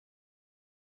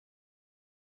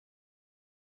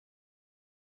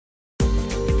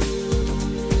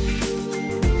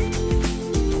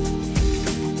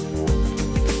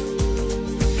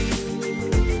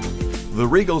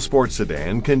Regal Sport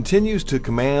Sedan continues to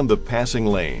command the passing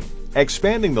lane,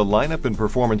 expanding the lineup and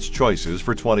performance choices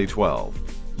for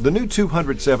 2012. The new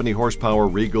 270 horsepower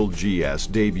Regal GS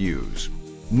debuts.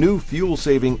 New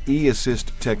fuel-saving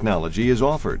e-assist technology is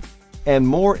offered, and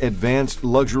more advanced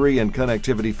luxury and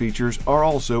connectivity features are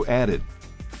also added.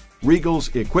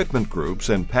 Regal's equipment groups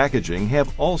and packaging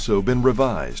have also been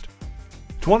revised.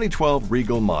 2012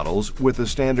 Regal models with the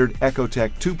standard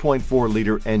Ecotec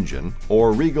 2.4-liter engine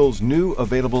or Regal's new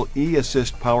available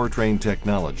e-assist powertrain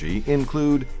technology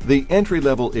include the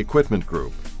entry-level equipment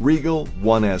group Regal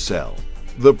 1SL,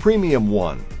 the Premium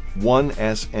 1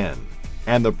 1SN,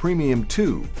 and the Premium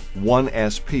 2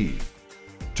 1SP.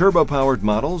 Turbo-powered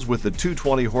models with the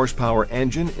 220 horsepower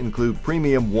engine include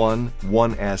Premium 1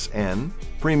 1SN,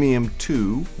 Premium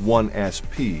 2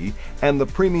 1SP, and the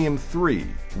Premium 3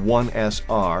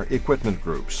 1SR equipment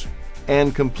groups.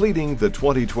 And completing the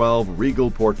 2012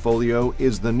 Regal portfolio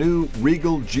is the new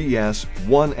Regal GS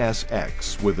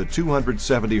 1SX with a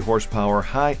 270 horsepower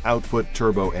high-output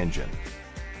turbo engine.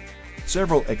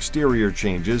 Several exterior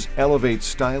changes elevate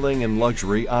styling and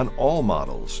luxury on all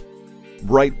models.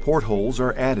 Bright portholes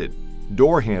are added.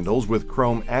 Door handles with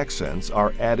chrome accents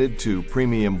are added to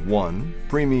Premium 1,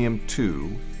 Premium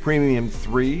 2, Premium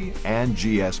 3, and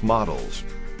GS models.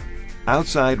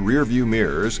 Outside rear-view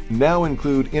mirrors now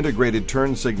include integrated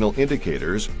turn signal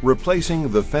indicators, replacing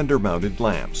the fender-mounted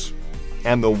lamps.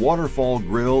 And the waterfall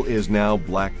grille is now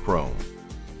black chrome.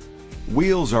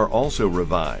 Wheels are also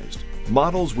revised.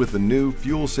 Models with the new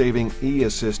fuel-saving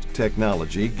e-assist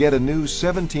technology get a new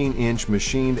 17-inch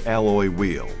machined alloy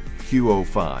wheel,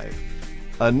 Q05.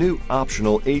 A new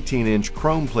optional 18-inch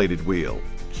chrome-plated wheel,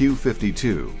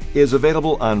 Q52, is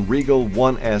available on Regal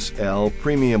 1SL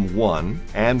Premium 1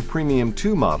 and Premium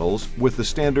 2 models with the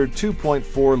standard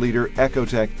 2.4-liter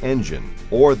Ecotec engine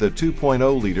or the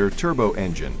 2.0-liter turbo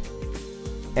engine.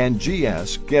 And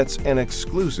GS gets an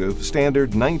exclusive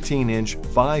standard 19-inch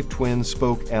 5-twin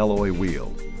spoke alloy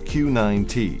wheel,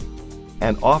 Q9T,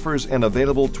 and offers an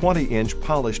available 20-inch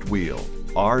polished wheel,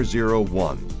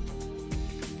 R01.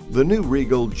 The new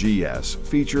Regal GS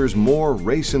features more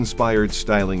race-inspired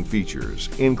styling features,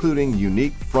 including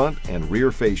unique front and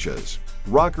rear fascias,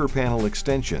 rocker panel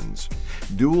extensions,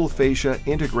 dual fascia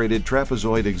integrated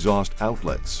trapezoid exhaust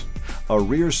outlets, a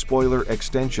rear spoiler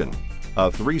extension, a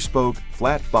 3-spoke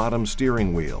flat-bottom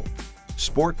steering wheel,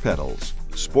 sport pedals,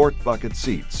 sport bucket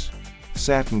seats,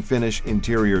 satin finish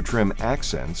interior trim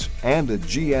accents, and a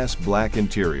GS black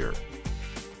interior.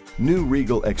 New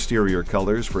Regal exterior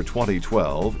colors for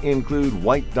 2012 include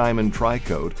white diamond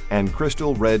tri-coat and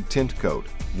crystal red tint coat,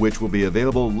 which will be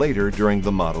available later during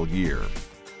the model year.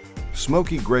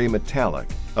 Smoky gray metallic,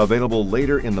 available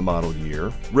later in the model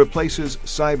year, replaces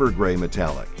cyber gray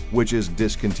metallic, which is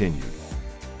discontinued.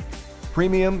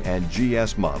 Premium and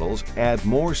GS models add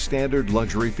more standard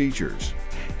luxury features,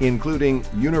 including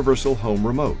universal home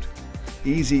remote,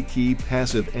 easy key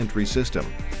passive entry system,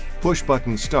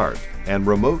 push-button start, and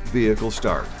remote vehicle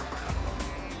start.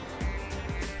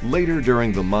 Later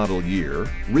during the model year,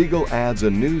 Regal adds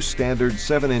a new standard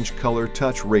 7-inch color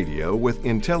touch radio with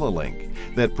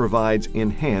IntelliLink that provides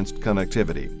enhanced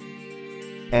connectivity.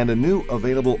 And a new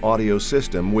available audio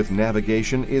system with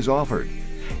navigation is offered.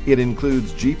 It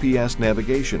includes GPS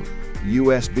navigation,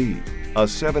 USB, a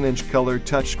 7-inch color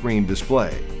touchscreen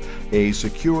display, a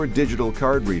secure digital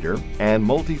card reader, and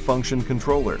multifunction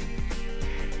controller.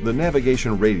 The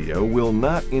navigation radio will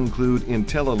not include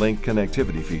IntelliLink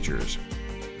connectivity features.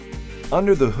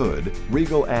 Under the hood,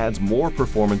 Regal adds more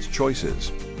performance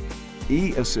choices.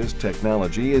 E-assist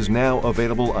technology is now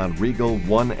available on Regal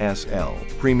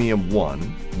 1SL, Premium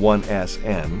 1,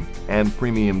 1SN, and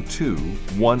Premium 2,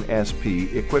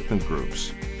 1SP equipment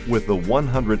groups, with the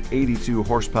 182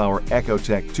 horsepower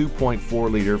Ecotec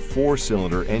 2.4-liter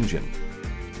 4-cylinder engine.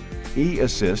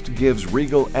 E-assist gives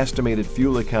Regal estimated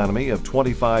fuel economy of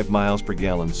 25 miles per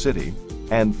gallon city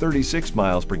and 36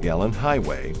 miles per gallon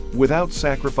highway without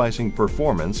sacrificing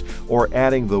performance or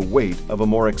adding the weight of a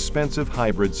more expensive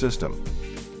hybrid system.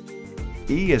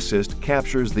 E-assist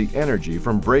captures the energy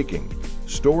from braking,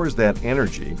 stores that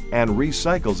energy, and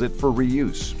recycles it for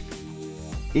reuse.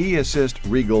 E-assist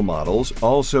Regal models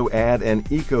also add an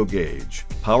eco gauge,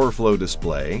 power flow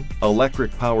display,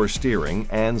 electric power steering,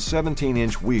 and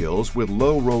 17-inch wheels with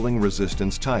low rolling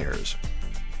resistance tires.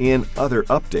 In other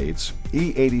updates,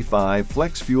 E85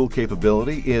 flex fuel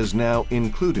capability is now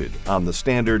included on the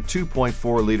standard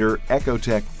 2.4-liter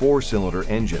Ecotec 4-cylinder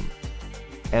engine.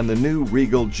 And the new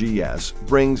Regal GS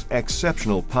brings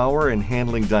exceptional power and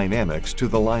handling dynamics to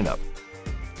the lineup.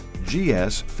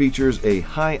 GS features a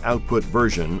high-output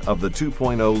version of the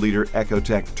 2.0-liter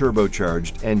Ecotec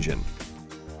turbocharged engine.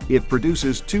 It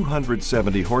produces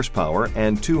 270 horsepower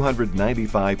and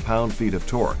 295 pound-feet of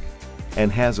torque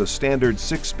and has a standard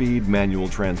 6-speed manual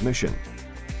transmission.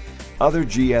 Other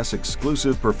GS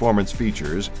exclusive performance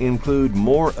features include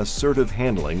more assertive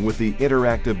handling with the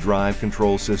Interactive Drive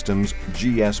Control System's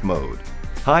GS mode,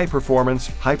 high-performance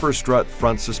hyper-strut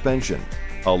front suspension,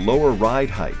 a lower ride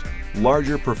height,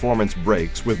 larger performance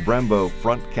brakes with Brembo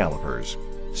front calipers,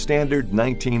 standard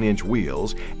 19-inch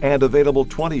wheels, and available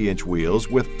 20-inch wheels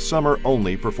with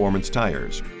summer-only performance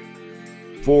tires.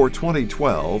 For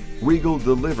 2012, Regal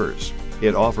delivers.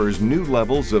 It offers new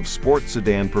levels of sport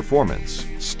sedan performance,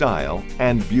 style,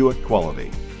 and Buick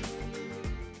quality.